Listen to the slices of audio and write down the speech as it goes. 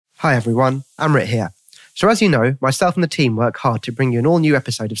Hi everyone, Amrit here. So as you know, myself and the team work hard to bring you an all-new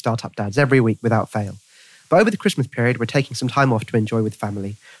episode of Startup Dads every week without fail. But over the Christmas period, we're taking some time off to enjoy with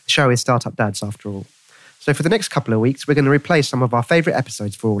family. The show is Startup Dads after all. So for the next couple of weeks, we're going to replay some of our favourite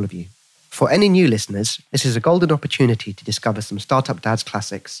episodes for all of you. For any new listeners, this is a golden opportunity to discover some Startup Dads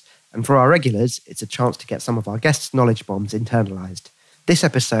classics. And for our regulars, it's a chance to get some of our guests' knowledge bombs internalised. This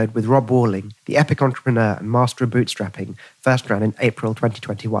episode with Rob Walling, the epic entrepreneur and master of bootstrapping, first ran in April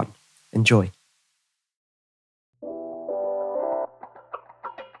 2021. Enjoy.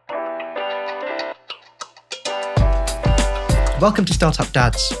 Welcome to Startup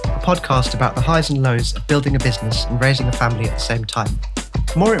Dads, a podcast about the highs and lows of building a business and raising a family at the same time.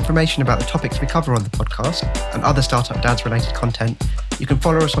 For more information about the topics we cover on the podcast and other Startup Dads related content, you can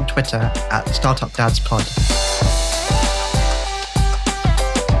follow us on Twitter at StartupDadsPod.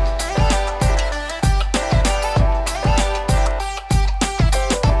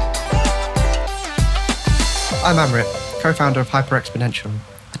 I'm Amrit, co-founder of HyperExponential,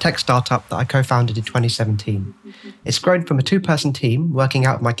 a tech startup that I co-founded in 2017. It's grown from a two-person team working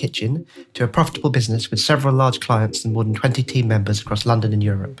out of my kitchen to a profitable business with several large clients and more than 20 team members across London and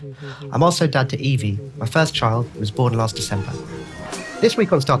Europe. I'm also dad to Evie, my first child, who was born last December. This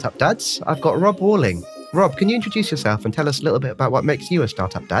week on Startup Dads, I've got Rob Walling. Rob, can you introduce yourself and tell us a little bit about what makes you a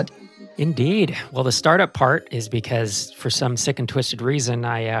startup dad? Indeed. Well, the startup part is because for some sick and twisted reason,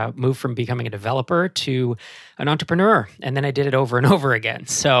 I moved from becoming a developer to an entrepreneur, and then I did it over and over again.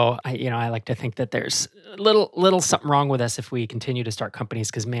 So I like to think that there's a little something wrong with us if we continue to start companies,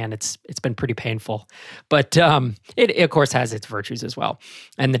 because man, it's been pretty painful. But it of course has its virtues as well.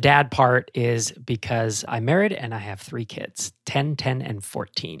 And the dad part is because I'm married and I have 3 kids, 10, 10, and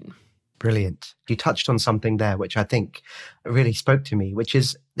 14. Brilliant. You touched on something there which I think really spoke to me, which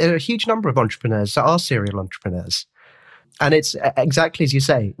is there are a huge number of entrepreneurs that are serial entrepreneurs. And it's exactly as you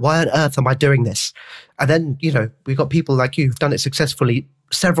say, why on earth am I doing this? And then, we've got people like you who've done it successfully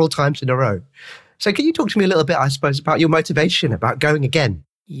several times in a row. So can you talk to me a little bit, I suppose, about your motivation, about going again?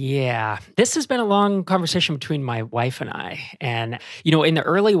 Yeah, this has been a long conversation between my wife and I. And, in the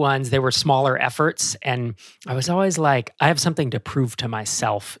early ones, there were smaller efforts. And I was always like, I have something to prove to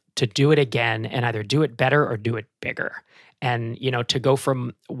myself to do it again and either do it better or do it bigger. And, to go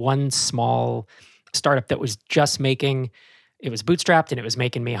from one small startup that was just it was bootstrapped and it was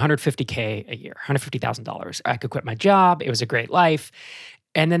making me $150K a year, $150,000. I could quit my job. It was a great life.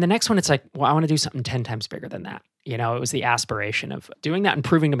 And then the next one, it's like, well, I want to do something 10 times bigger than that. It was the aspiration of doing that and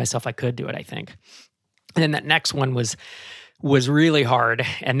proving to myself I could do it, I think. And then that next one was really hard.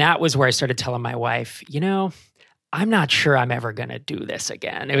 And that was where I started telling my wife, I'm not sure I'm ever going to do this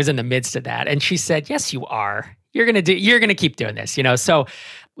again. It was in the midst of that. And she said, yes, you are. You're going to keep doing this, So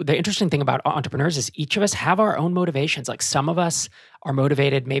the interesting thing about entrepreneurs is each of us have our own motivations. Like some of us are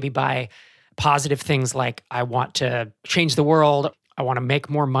motivated maybe by positive things like I want to change the world. I want to make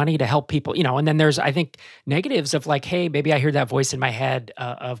more money to help people, and then there's, I think, negatives of like, hey, maybe I hear that voice in my head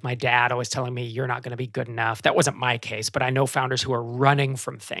of my dad always telling me, you're not going to be good enough. That wasn't my case, but I know founders who are running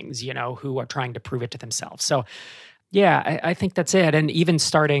from things, who are trying to prove it to themselves. So yeah, I think that's it. And even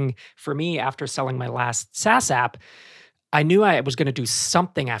starting for me after selling my last SaaS app, I knew I was going to do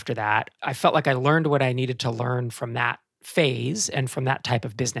something after that. I felt like I learned what I needed to learn from that phase and from that type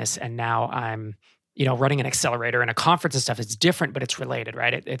of business. And now I'm running an accelerator and a conference and stuff. It's different, but it's related,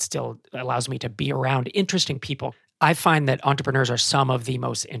 right? It still allows me to be around interesting people. I find that entrepreneurs are some of the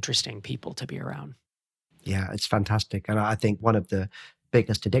most interesting people to be around. Yeah, it's fantastic. And I think one of the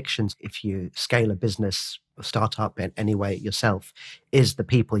biggest addictions, if you scale a business or startup in any way yourself, is the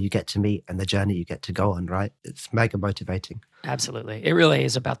people you get to meet and the journey you get to go on, right? It's mega motivating. Absolutely. It really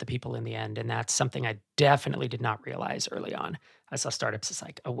is about the people in the end. And that's something I definitely did not realize early on. I saw startups as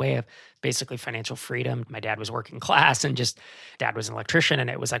like a way of basically financial freedom. My dad was working class and dad was an electrician. And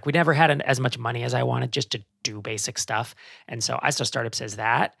it was like, we never had as much money as I wanted just to do basic stuff. And so I saw startups as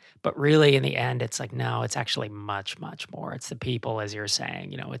that. But really in the end, it's like, no, it's actually much, much more. It's the people, as you're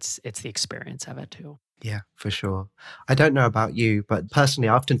saying, it's the experience of it too. Yeah, for sure. I don't know about you, but personally,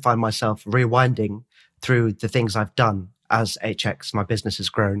 I often find myself rewinding through the things I've done as HX, my business has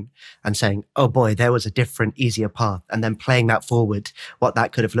grown, and saying, oh boy, there was a different, easier path, and then playing that forward, what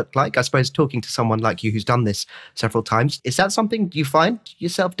that could have looked like. I suppose talking to someone like you who's done this several times, is that something you find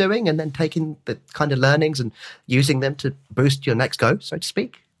yourself doing and then taking the kind of learnings and using them to boost your next go, so to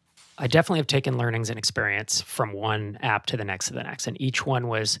speak? I definitely have taken learnings and experience from one app to the next. And each one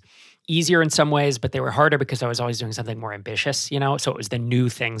was easier in some ways, but they were harder because I was always doing something more ambitious, So it was the new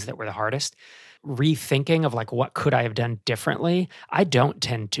things that were the hardest. rethinking of like, what could I have done differently? I don't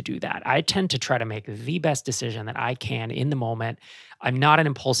tend to do that. I tend to try to make the best decision that I can in the moment. I'm not an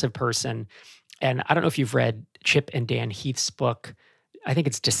impulsive person. And I don't know if you've read Chip and Dan Heath's book. I think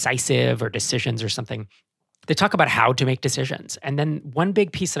it's Decisive or Decisions or something. They talk about how to make decisions. And then one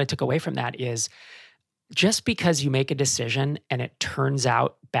big piece that I took away from that is just because you make a decision and it turns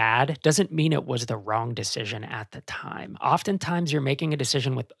out bad doesn't mean it was the wrong decision at the time. Oftentimes, you're making a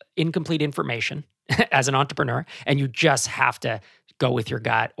decision with incomplete information as an entrepreneur, and you just have to go with your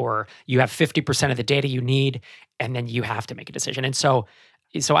gut, or you have 50% of the data you need, and then you have to make a decision. And so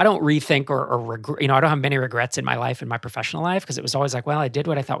I don't rethink or regret, I don't have many regrets in my life, in my professional life, because it was always like, well, I did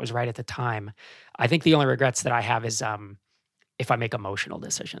what I thought was right at the time. I think the only regrets that I have is if I make emotional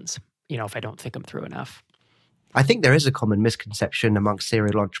decisions, if I don't think them through enough. I think there is a common misconception amongst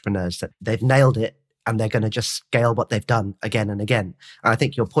serial entrepreneurs that they've nailed it and they're going to just scale what they've done again and again. And I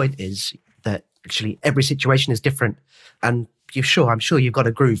think your point is that actually every situation is different. And I'm sure you've got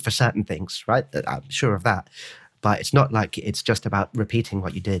a groove for certain things, right? I'm sure of that. But it's not like it's just about repeating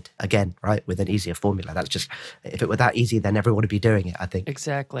what you did again, right? With an easier formula. That's just, if it were that easy, then everyone would be doing it, I think.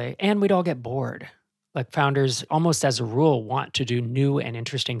 Exactly. And we'd all get bored. Like founders, almost as a rule, want to do new and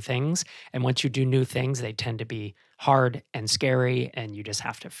interesting things. And once you do new things, they tend to be hard and scary, and you just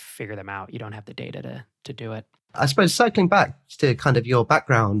have to figure them out. You don't have the data to do it. I suppose circling back to kind of your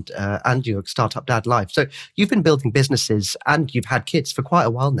background and your startup dad life. So you've been building businesses and you've had kids for quite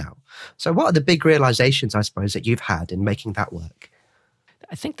a while now. So what are the big realizations, I suppose, that you've had in making that work?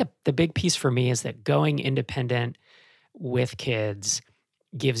 I think the big piece for me is that going independent with kids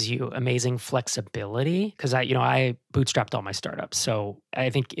gives you amazing flexibility, because I bootstrapped all my startups. So I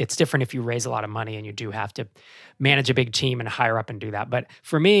think it's different if you raise a lot of money and you do have to manage a big team and hire up and do that. But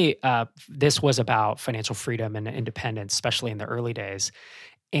for me, this was about financial freedom and independence, especially in the early days.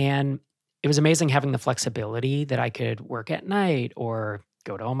 And it was amazing having the flexibility that I could work at night or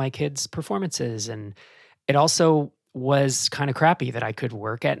go to all my kids' performances. And it also was kind of crappy that I could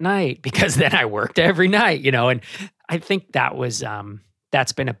work at night, because then I worked every night, and I think that was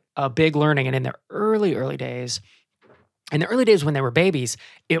that's been a big learning. And in the early days, when they were babies,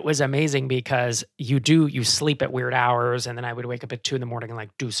 it was amazing because you sleep at weird hours, and then I would wake up at 2 a.m. and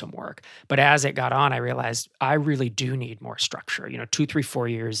like do some work. But as it got on, I realized I really do need more structure. 2, 3, 4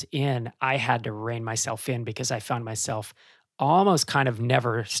 years in, I had to rein myself in, because I found myself almost kind of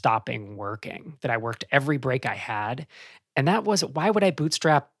never stopping working, that I worked every break I had. And that was, why would I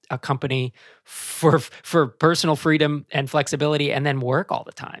bootstrap a company for personal freedom and flexibility and then work all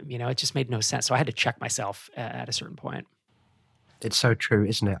the time? It just made no sense. So I had to check myself at a certain point. It's so true,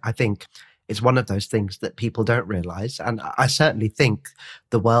 isn't it? I think it's one of those things that people don't realize. And I certainly think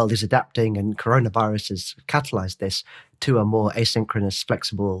the world is adapting, and coronavirus has catalyzed this to a more asynchronous,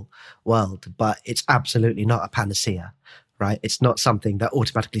 flexible world. But it's absolutely not a panacea, right? It's not something that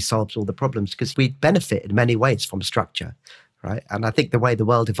automatically solves all the problems, because we benefit in many ways from structure, right? And I think the way the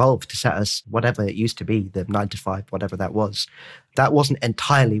world evolved to set us, whatever it used to be, the 9 to 5, whatever that wasn't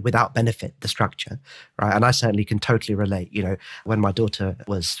entirely without benefit, the structure, right? And I certainly can totally relate, when my daughter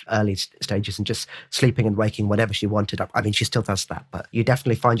was early stages and just sleeping and waking whenever she wanted. I mean, she still does that, but you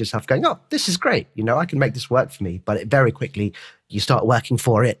definitely find yourself going, oh, this is great. I can make this work for me. But very quickly, you start working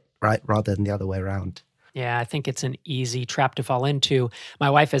for it, right? Rather than the other way around. Yeah, I think it's an easy trap to fall into. My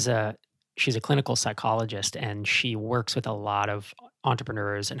wife she's a clinical psychologist, and she works with a lot of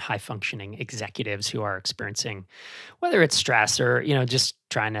entrepreneurs and high functioning executives who are experiencing, whether it's stress or, just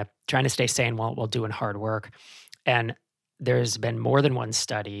trying to stay sane while doing hard work. And there's been more than one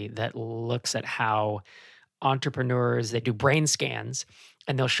study that looks at how entrepreneurs, they do brain scans,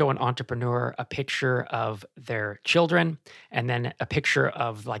 and they'll show an entrepreneur a picture of their children and then a picture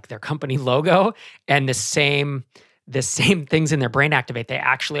of like their company logo, and the same things in their brain activate. They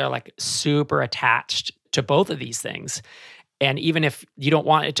actually are like super attached to both of these things. And even if you don't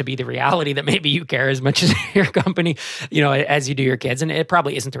want it to be the reality that maybe you care as much as your company, as you do your kids, and it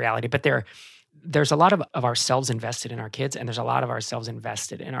probably isn't the reality, but there's a lot of ourselves invested in our kids, and there's a lot of ourselves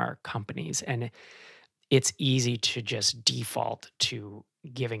invested in our companies. And it's easy to just default to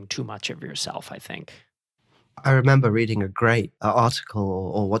giving too much of yourself, I think. I remember reading a great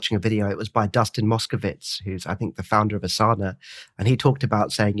article or watching a video. It was by Dustin Moskovitz, who's, I think, the founder of Asana. And he talked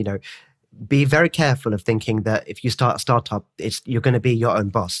about saying, be very careful of thinking that if you start a startup, you're going to be your own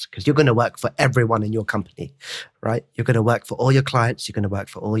boss, because you're going to work for everyone in your company, right? You're going to work for all your clients, you're going to work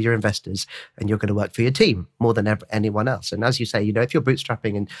for all your investors, and you're going to work for your team more than anyone else. And as you say, if you're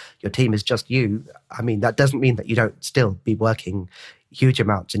bootstrapping and your team is just you, I mean, that doesn't mean that you don't still be working huge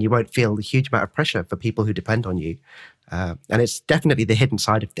amounts, and you won't feel the huge amount of pressure for people who depend on you. And it's definitely the hidden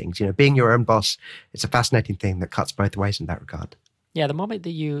side of things. Being your own boss, it's a fascinating thing that cuts both ways in that regard. Yeah, the moment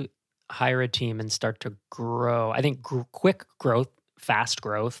that you hire a team and start to grow, I think quick growth, fast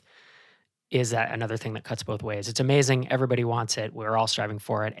growth is that another thing that cuts both ways. It's amazing. Everybody wants it. We're all striving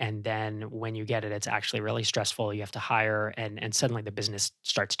for it. And then when you get it, it's actually really stressful. You have to hire and suddenly the business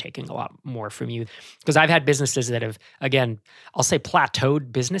starts taking a lot more from you. Because I've had businesses that have, again, I'll say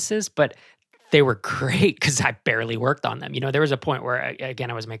plateaued businesses, but they were great because I barely worked on them. There was a point where,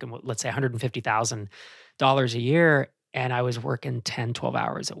 again, I was making, let's say $150,000 a year and I was working 10, 12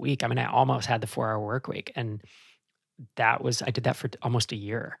 hours a week. I mean, I almost had the 4-hour work week. And I did that for almost a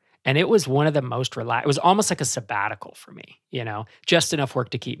year. And it was one of the most relaxed, it was almost like a sabbatical for me, just enough work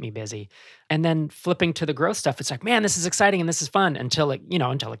to keep me busy. And then flipping to the growth stuff, it's like, man, this is exciting and this is fun until it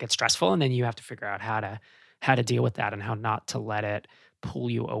gets stressful. And then you have to figure out how to deal with that and how not to let it pull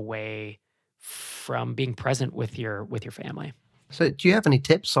you away from being present with your family. So do you have any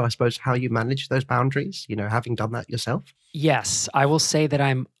tips, I suppose, how you manage those boundaries, having done that yourself? Yes, I will say that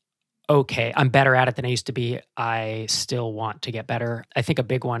I'm okay. I'm better at it than I used to be. I still want to get better. I think a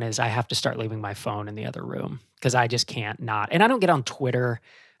big one is I have to start leaving my phone in the other room because I just can't not. And I don't get on Twitter.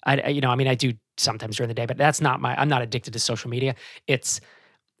 I do sometimes during the day, but I'm not addicted to social media. It's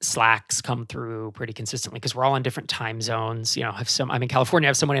Slacks come through pretty consistently because we're all in different time zones. I'm in California. I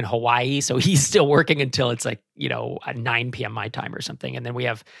have someone in Hawaii, so he's still working until it's like, at 9 p.m. my time or something. And then we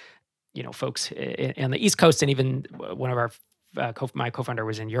have, folks on the East Coast, and even one of our my co-founder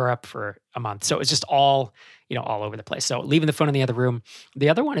was in Europe for a month. So it's just all over the place. So leaving the phone in the other room. The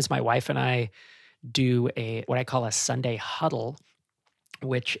other one is my wife and I do what I call a Sunday huddle,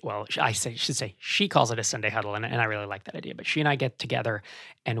 which, should say she calls it a Sunday huddle. And I really like that idea. But she and I get together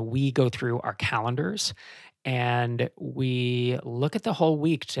and we go through our calendars and we look at the whole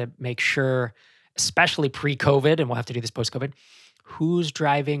week to make sure, especially pre-COVID, and we'll have to do this post-COVID, who's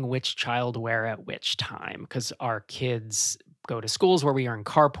driving which child where at which time. Because our kids go to schools where we are in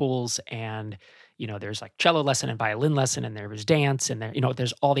carpools and, there's like cello lesson and violin lesson and there's dance and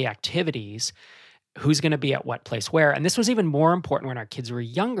there's all the activities. Who's going to be at what place where? And this was even more important when our kids were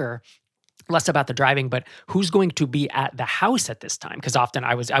younger, less about the driving, but who's going to be at the house at this time? Because often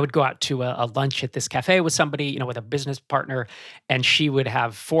I would go out to a lunch at this cafe with somebody, with a business partner, and she would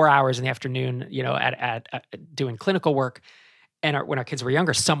have 4 hours in the afternoon, at doing clinical work. And when our kids were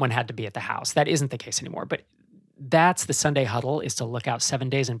younger, someone had to be at the house. That isn't the case anymore. But that's the Sunday huddle, is to look out 7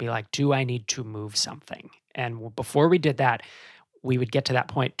 days and be like, do I need to move something? And before we did that, we would get to that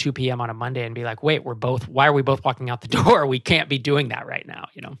point, 2 p.m. on a Monday, and be like, wait, why are we both walking out the door? We can't be doing that right now,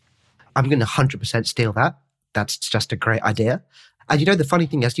 I'm going to 100% steal that. That's just a great idea. And the funny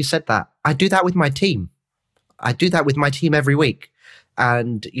thing is, you said that, I do that with my team. I do that with my team every week.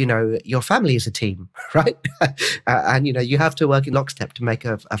 And, your family is a team, right? And, you have to work in lockstep to make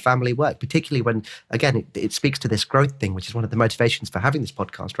a family work, particularly when, again, it speaks to this growth thing, which is one of the motivations for having this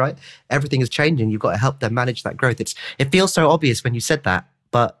podcast, right? Everything is changing. You've got to help them manage that growth. It feels so obvious when you said that,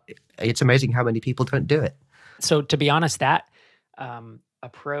 but it's amazing how many people don't do it. So to be honest, that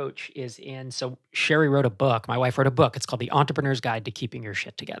approach is so Sherry wrote a book. My wife wrote a book. It's called The Entrepreneur's Guide to Keeping Your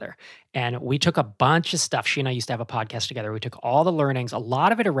Shit Together. And we took a bunch of stuff. She and I used to have a podcast together. We took all the learnings, a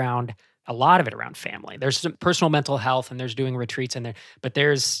lot of it around family. There's some personal mental health and there's doing retreats in there, but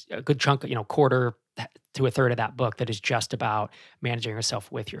there's a good chunk, quarter to a third of that book that is just about managing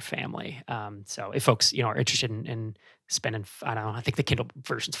yourself with your family. So if folks, are interested in spending, I don't know, I think the Kindle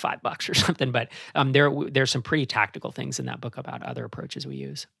version's $5 or something, but there's some pretty tactical things in that book about other approaches we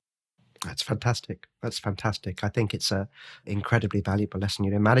use. That's fantastic. That's fantastic. I think it's a incredibly valuable lesson.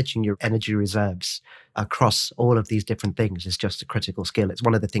 Managing your energy reserves across all of these different things is just a critical skill. It's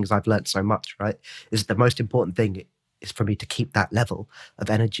one of the things I've learned so much, right? Is the most important thing is for me to keep that level of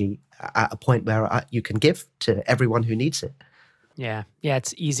energy at a point where you can give to everyone who needs it. Yeah. Yeah.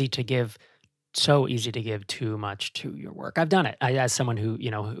 It's so easy to give too much to your work. I've done it. As someone who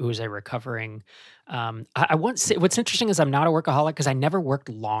is a recovering, I won't say, what's interesting is I'm not a workaholic because I never worked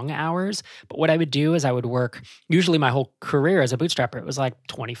long hours, but what I would do is I would work, usually my whole career as a bootstrapper, it was like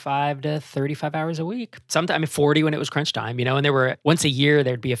 25 to 35 hours a week. Sometimes 40 when it was crunch time, and there were, once a year,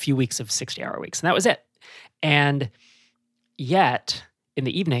 there'd be a few weeks of 60-hour weeks, and that was it. And yet in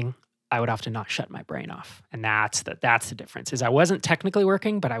the evening, I would often not shut my brain off. And that's the difference, is I wasn't technically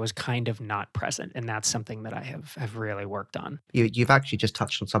working, but I was kind of not present. And that's something that I have really worked on. You've actually just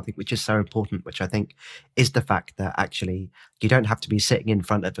touched on something which is so important, which I think is the fact that actually you don't have to be sitting in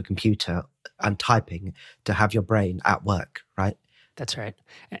front of a computer and typing to have your brain at work, right? That's right.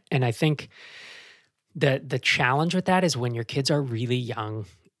 And I think the challenge with that is when your kids are really young,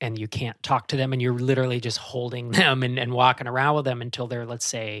 and you can't talk to them and you're literally just holding them and walking around with them until they're, let's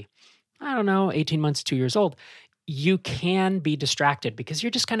say, I don't know, 18 months, 2 years old, you can be distracted because you're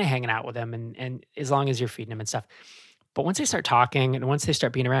just kind of hanging out with them and as long as you're feeding them and stuff. But once they start talking and once they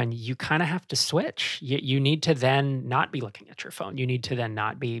start being around, you kind of have to switch. You need to then not be looking at your phone. You need to then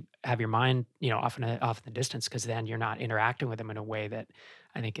not have your mind, off in the distance, because then you're not interacting with them in a way that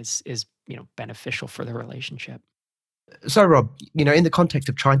I think is beneficial for the relationship. So, Rob, in the context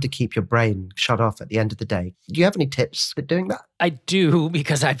of trying to keep your brain shut off at the end of the day, do you have any tips for doing that? I do,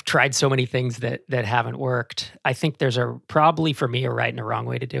 because I've tried so many things that haven't worked. I think there's probably for me a right and a wrong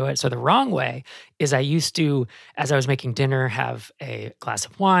way to do it. So the wrong way is I used to, as I was making dinner, have a glass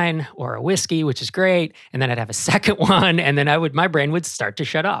of wine or a whiskey, which is great, and then I'd have a second one, and then my brain would start to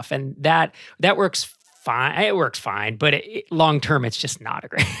shut off, and that works fine. It works fine, but long term, it's just not a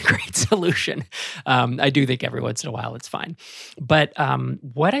great solution. I do think every once in a while it's fine. But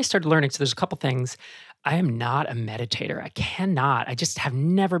what I started learning, so there's a couple things. I am not a meditator. I just have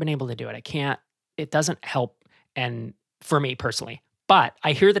never been able to do it. I can't, it doesn't help, and for me personally. But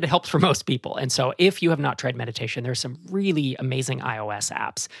I hear that it helps for most people. And so if you have not tried meditation, there's some really amazing iOS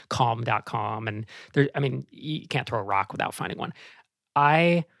apps, calm.com, and you can't throw a rock without finding one.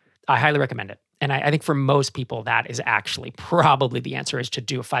 I highly recommend it. And I think for most people, that is actually probably the answer, is to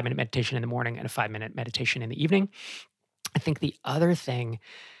do a 5-minute meditation in the morning and a 5-minute meditation in the evening. I think the other thing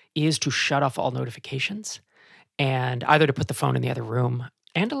is to shut off all notifications, and either to put the phone in the other room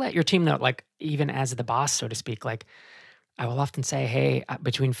and to let your team know, like, even as the boss, so to speak, like, I will often say, hey,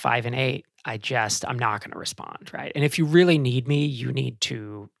 between 5 and 8, I'm not going to respond, right? And if you really need me, you need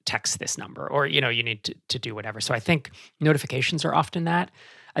to text this number, or, you need to do whatever. So I think notifications are often that.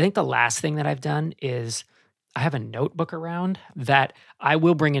 I think the last thing that I've done is I have a notebook around that I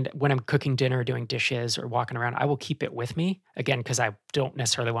will bring in when I'm cooking dinner, doing dishes, or walking around. I will keep it with me, again, because I don't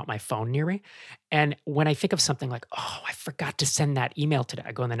necessarily want my phone near me. And when I think of something like, oh, I forgot to send that email today,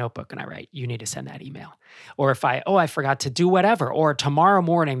 I go in the notebook and I write, you need to send that email. Or if I forgot to do whatever, or tomorrow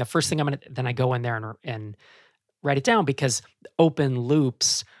morning, the first thing then I go in there and write it down, because open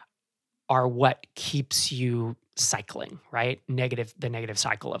loops are what keeps you cycling, right? The negative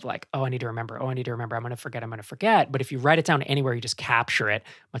cycle of like, oh, I need to remember, I'm going to forget. But if you write it down anywhere, you just capture it,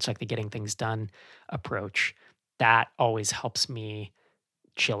 much like the getting things done approach. That always helps me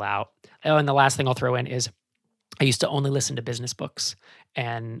chill out. Oh, and the last thing I'll throw in is I used to only listen to business books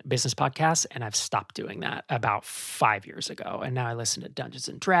and business podcasts, and I've stopped doing that about 5 years ago. And now I listen to Dungeons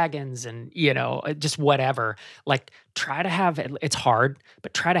and Dragons and, just whatever. Like, try to have, it's hard,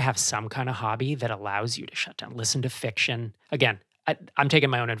 but try to have some kind of hobby that allows you to shut down. Listen to fiction. Again, I'm taking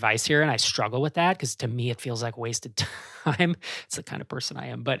my own advice here, and I struggle with that because to me it feels like wasted time. It's the kind of person I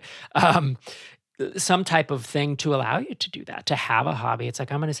am. But some type of thing to allow you to do that, to have a hobby. It's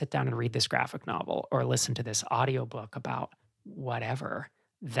like, I'm going to sit down and read this graphic novel or listen to this audiobook about whatever.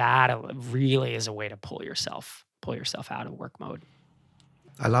 That really is a way to pull yourself out of work mode.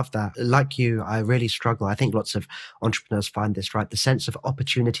 I love that. Like you, I really struggle. I think lots of entrepreneurs find this, right? The sense of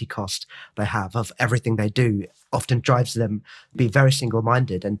opportunity cost they have of everything they do often drives them to be very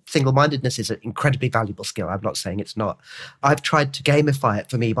single-minded. And single-mindedness is an incredibly valuable skill. I'm not saying it's not. I've tried to gamify it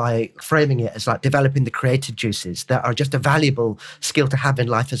for me by framing it as like developing the creative juices that are just a valuable skill to have in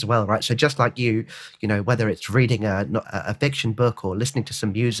life as well, right? So just like you, whether it's reading a fiction book or listening to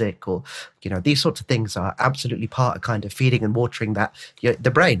some music or, these sorts of things are absolutely part of kind of feeding and watering that,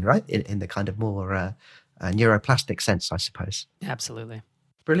 the brain, right? In the kind of more neuroplastic sense, I suppose. Absolutely.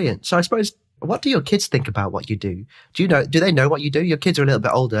 Brilliant. So I suppose, what do your kids think about what you do? Do they know what you do? Your kids are a little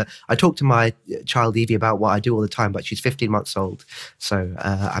bit older. I talk to my child Evie about what I do all the time, but she's 15 months old. So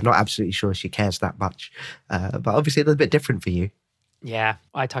I'm not absolutely sure she cares that much. But obviously a little bit different for you. Yeah,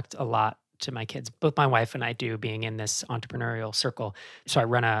 I talked a lot to my kids. Both my wife and I do, being in this entrepreneurial circle. So I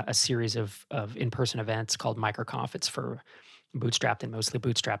run a series of in-person events called MicroConf. It's for bootstrapped and mostly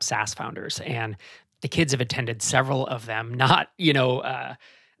bootstrapped SaaS founders. And the kids have attended several of them, not,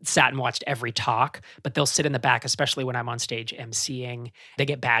 sat and watched every talk, but they'll sit in the back, especially when I'm on stage emceeing. They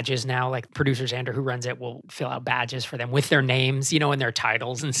get badges now, like producers, Andrew, who runs it, will fill out badges for them with their names, and their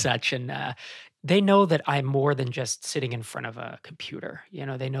titles and such. And they know that I'm more than just sitting in front of a computer.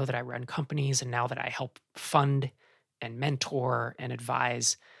 They know that I run companies, and now that I help fund and mentor and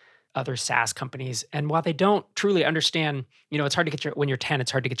advise other SaaS companies. And while they don't truly understand, it's hard to get when you're 10,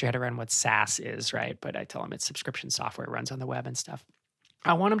 it's hard to get your head around what SaaS is, right? But I tell them it's subscription software, runs on the web and stuff.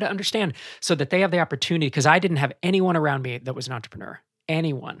 I want them to understand so that they have the opportunity, because I didn't have anyone around me that was an entrepreneur,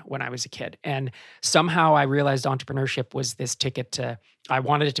 anyone, when I was a kid. And somehow I realized entrepreneurship was this ticket I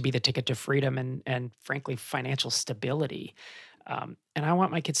wanted it to be the ticket to freedom and frankly, financial stability. And I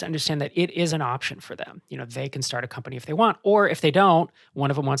want my kids to understand that it is an option for them. They can start a company if they want, or if they don't, one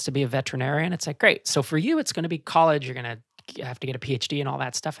of them wants to be a veterinarian. It's like, great. So for you, it's going to be college. You're going to have to get a PhD and all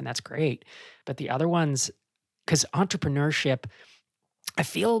that stuff. And that's great. But the other ones, because entrepreneurship, I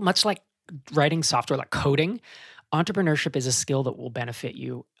feel much like writing software, like coding, entrepreneurship is a skill that will benefit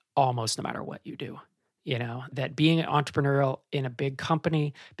you almost no matter what you do. That being entrepreneurial in a big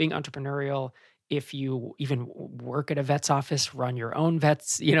company, being entrepreneurial, if you even work at a vet's office, run your own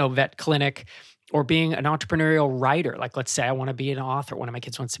vet clinic, or being an entrepreneurial writer, like let's say I want to be an author, one of my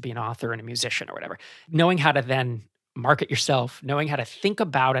kids wants to be an author and a musician or whatever, knowing how to then market yourself, knowing how to think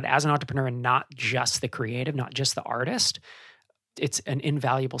about it as an entrepreneur and not just the creative, not just the artist, it's an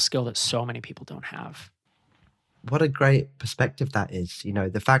invaluable skill that so many people don't have. What a great perspective that is.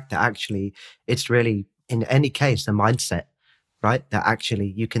 The fact that actually it's really, in any case, a mindset, right? That actually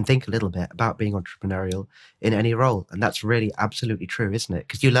you can think a little bit about being entrepreneurial in any role. And that's really absolutely true, isn't it?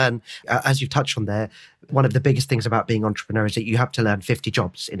 Because you learn, as you've touched on there, one of the biggest things about being entrepreneur is that you have to learn 50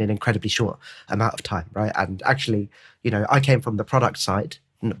 jobs in an incredibly short amount of time, right? And actually, I came from the product side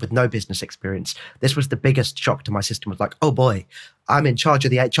with no business experience. This was the biggest shock to my system. Was like, oh boy, I'm in charge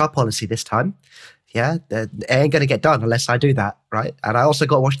of the HR policy this time. Yeah, it ain't going to get done unless I do that, right? And I also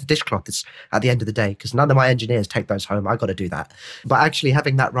got to wash the dishcloths at the end of the day because none of my engineers take those home. I got to do that. But actually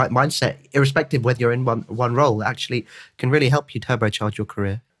having that right mindset, irrespective whether you're in one role, actually can really help you turbocharge your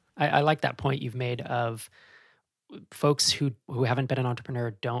career. I like that point you've made of folks who haven't been an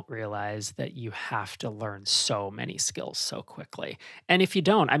entrepreneur don't realize that you have to learn so many skills so quickly. And if you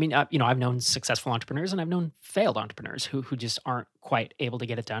don't, I mean, I've known successful entrepreneurs and I've known failed entrepreneurs who just aren't quite able to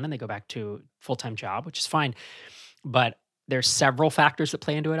get it done and they go back to full-time job, which is fine. But there's several factors that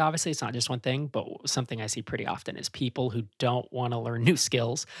play into it. Obviously, it's not just one thing, but something I see pretty often is people who don't want to learn new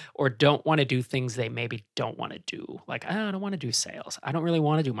skills or don't want to do things they maybe don't want to do. Like, I don't want to do sales. I don't really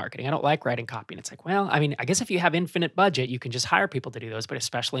want to do marketing. I don't like writing copy. And it's like, well, I mean, I guess if you have infinite budget, you can just hire people to do those. But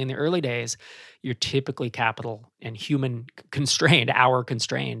especially in the early days, you're typically capital and human constrained, hour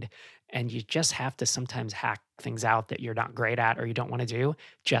constrained. And you just have to sometimes hack things out that you're not great at or you don't want to do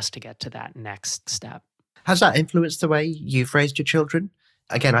just to get to that next step. Has that influenced the way you've raised your children?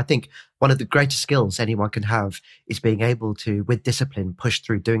 Again, I think one of the greatest skills anyone can have is being able to, with discipline, push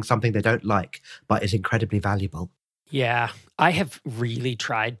through doing something they don't like, but is incredibly valuable. Yeah, I have really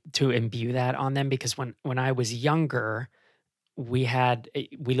tried to imbue that on them because when I was younger, we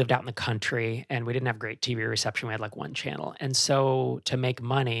lived out in the country and we didn't have great TV reception. We had like one channel. And so to make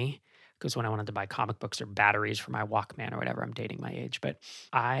money, because when I wanted to buy comic books or batteries for my Walkman or whatever, I'm dating my age, but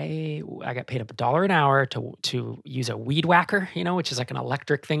I got paid $1 an hour to use a weed whacker, which is like an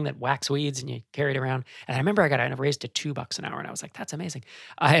electric thing that whacks weeds and you carry it around. And I remember I got it raised to $2 an hour and I was like, that's amazing.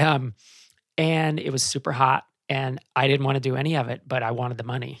 And it was super hot. And I didn't want to do any of it, but I wanted the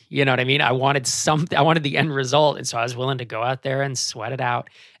money. You know what I mean? I wanted something. I wanted the end result. And so I was willing to go out there and sweat it out.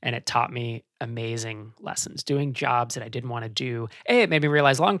 And it taught me amazing lessons, doing jobs that I didn't want to do. It made me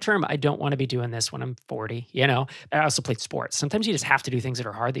realize long-term, I don't want to be doing this when I'm 40, I also played sports. Sometimes you just have to do things that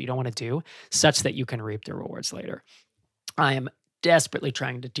are hard that you don't want to do such that you can reap the rewards later. I am desperately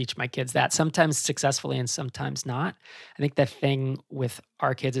trying to teach my kids that, sometimes successfully and sometimes not. I think the thing with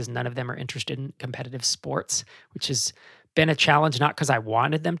our kids is none of them are interested in competitive sports, which has been a challenge, not because I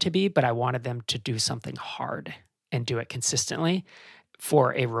wanted them to be, but I wanted them to do something hard and do it consistently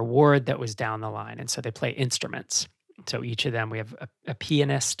for a reward that was down the line. And so they play instruments. So each of them, we have a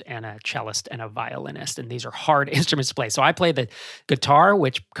pianist and a cellist and a violinist, and these are hard instruments to play. So I play the guitar,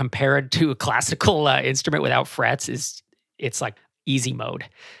 which compared to a classical instrument without frets it's like easy mode.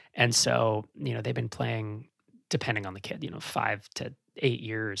 And so, they've been playing, depending on the kid, 5 to 8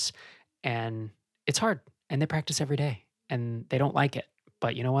 years. And it's hard. And they practice every day. And they don't like it.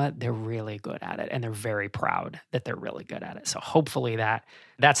 But you know what? They're really good at it. And they're very proud that they're really good at it. So hopefully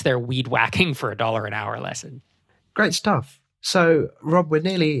that's their weed whacking for $1 an hour lesson. Great stuff. So, Rob, we're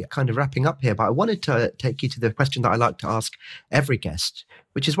nearly kind of wrapping up here, but I wanted to take you to the question that I like to ask every guest,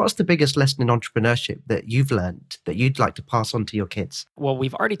 which is, what's the biggest lesson in entrepreneurship that you've learned that you'd like to pass on to your kids? Well,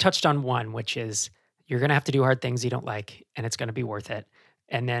 we've already touched on one, which is you're going to have to do hard things you don't like, and it's going to be worth it.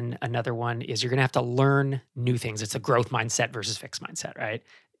 And then another one is you're going to have to learn new things. It's a growth mindset versus fixed mindset, right?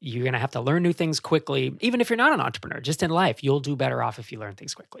 You're going to have to learn new things quickly. Even if you're not an entrepreneur, just in life, you'll do better off if you learn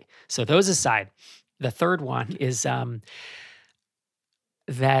things quickly. So those aside, the third one is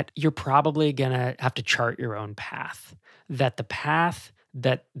that you're probably going to have to chart your own path, that the path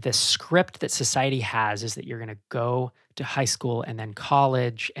that the script that society has is that you're going to go to high school and then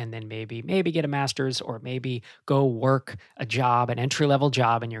college and then maybe get a master's or maybe go work a job, an entry-level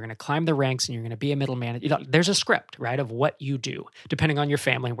job, and you're going to climb the ranks and you're going to be a middle manager. There's a script, right, of what you do, depending on your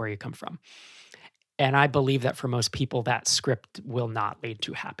family and where you come from. And I believe that for most people, that script will not lead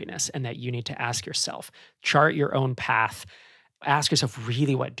to happiness and that you need to ask yourself, chart your own path, ask yourself,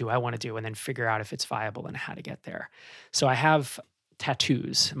 really, what do I want to do? And then figure out if it's viable and how to get there. So I have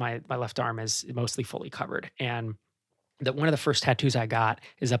tattoos. My left arm is mostly fully covered. And one of the first tattoos I got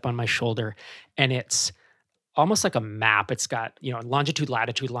is up on my shoulder, and it's almost like a map. It's got, longitude,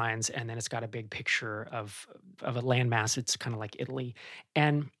 latitude lines, and then it's got a big picture of a landmass. It's kind of like Italy.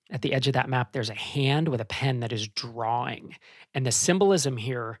 And at the edge of that map, there's a hand with a pen that is drawing. And the symbolism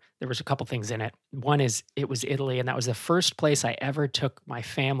here, there was a couple things in it. One is it was Italy, and that was the first place I ever took my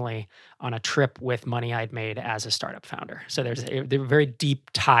family on a trip with money I'd made as a startup founder. So there's a very deep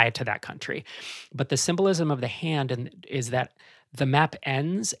tie to that country. But the symbolism of the hand is that the map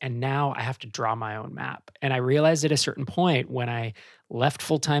ends, and now I have to draw my own map. And I realized at a certain point when I left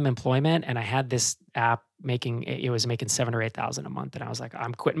full-time employment and I had this app making $7,000 or $8,000 a month, and I was like,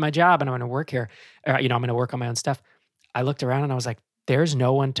 I'm quitting my job and I'm going to work here. I'm going to work on my own stuff. I looked around and I was like, there's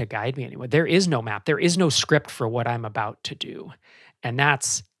no one to guide me anymore. There is no map. There is no script for what I'm about to do. And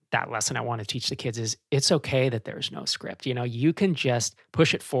that's that lesson I want to teach the kids is it's okay that there's no script. You can just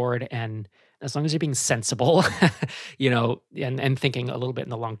push it forward, and as long as you're being sensible, and thinking a little bit in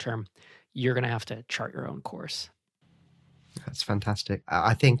the long term, you're going to have to chart your own course. That's fantastic.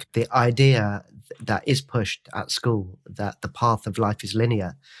 I think the idea that is pushed at school, that the path of life is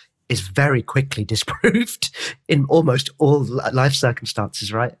linear, is very quickly disproved in almost all life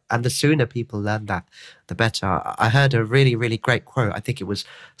circumstances, right? And the sooner people learn that, the better. I heard a really, really great quote. I think it was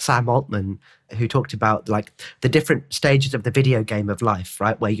Sam Altman who talked about like the different stages of the video game of life,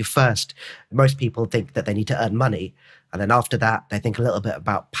 right? Where most people think that they need to earn money. And then after that, they think a little bit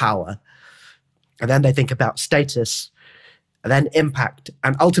about power. And then they think about status, and then impact.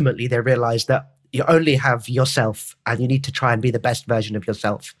 And ultimately they realize that you only have yourself and you need to try and be the best version of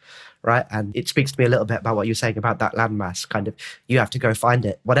yourself, right? And it speaks to me a little bit about what you're saying about that landmass, kind of, you have to go find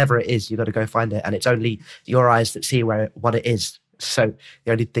it. Whatever it is, you got to go find it. And it's only your eyes that see what it is. So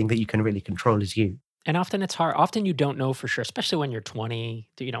the only thing that you can really control is you. And often it's hard. Often you don't know for sure, especially when you're 20,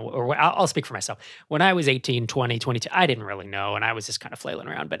 or I'll speak for myself. When I was 18, 20, 22, I didn't really know. And I was just kind of flailing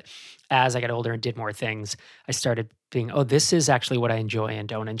around. But as I got older and did more things, I started being, this is actually what I enjoy and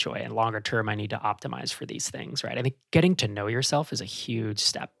don't enjoy. And longer term, I need to optimize for these things, right? I think getting to know yourself is a huge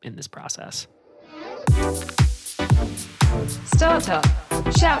step in this process. Startup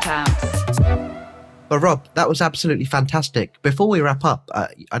Shoutouts. Well, Rob, that was absolutely fantastic. Before we wrap up,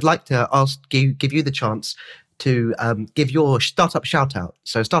 I'd like to give you the chance to give your startup shout out.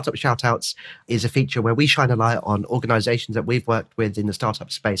 So Startup Shoutouts is a feature where we shine a light on organizations that we've worked with in the startup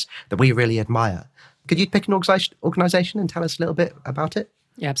space that we really admire. Could you pick an organization and tell us a little bit about it?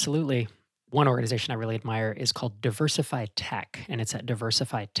 Yeah, absolutely. One organization I really admire is called Diversify Tech, and it's at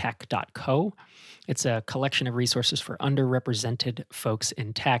diversifytech.co. It's a collection of resources for underrepresented folks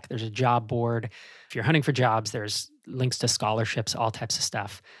in tech. There's a job board. If you're hunting for jobs, there's links to scholarships, all types of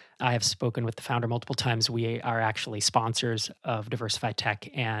stuff. I have spoken with the founder multiple times. We are actually sponsors of Diversify Tech,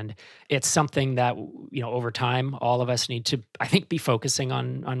 and it's something that, over time, all of us need to, I think, be focusing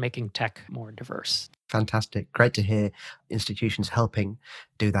on making tech more diverse. Fantastic. Great to hear institutions helping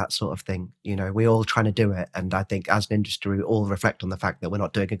do that sort of thing. We're all trying to do it. And I think as an industry, we all reflect on the fact that we're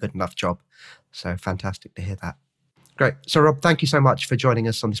not doing a good enough job. So fantastic to hear that. Great. So Rob, thank you so much for joining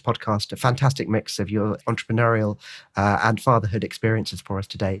us on this podcast. A fantastic mix of your entrepreneurial and fatherhood experiences for us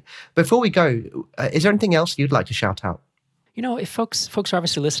today. Before we go, is there anything else you'd like to shout out? If folks are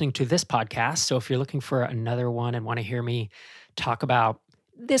obviously listening to this podcast, so if you're looking for another one and want to hear me talk about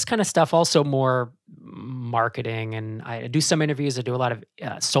this kind of stuff, also more marketing, and I do some interviews. I do a lot of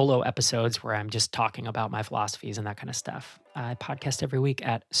solo episodes where I'm just talking about my philosophies and that kind of stuff. I podcast every week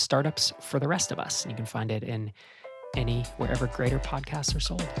at Startups for the Rest of Us, and you can find it in wherever greater podcasts are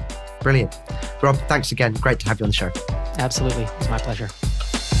sold. Brilliant. Rob, thanks again. Great to have you on the show. Absolutely. It's my pleasure.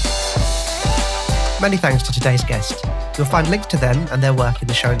 Many thanks to today's guest. You'll find links to them and their work in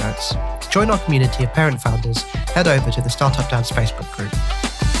the show notes. To join our community of parent founders, head over to the Startup Dads Facebook group.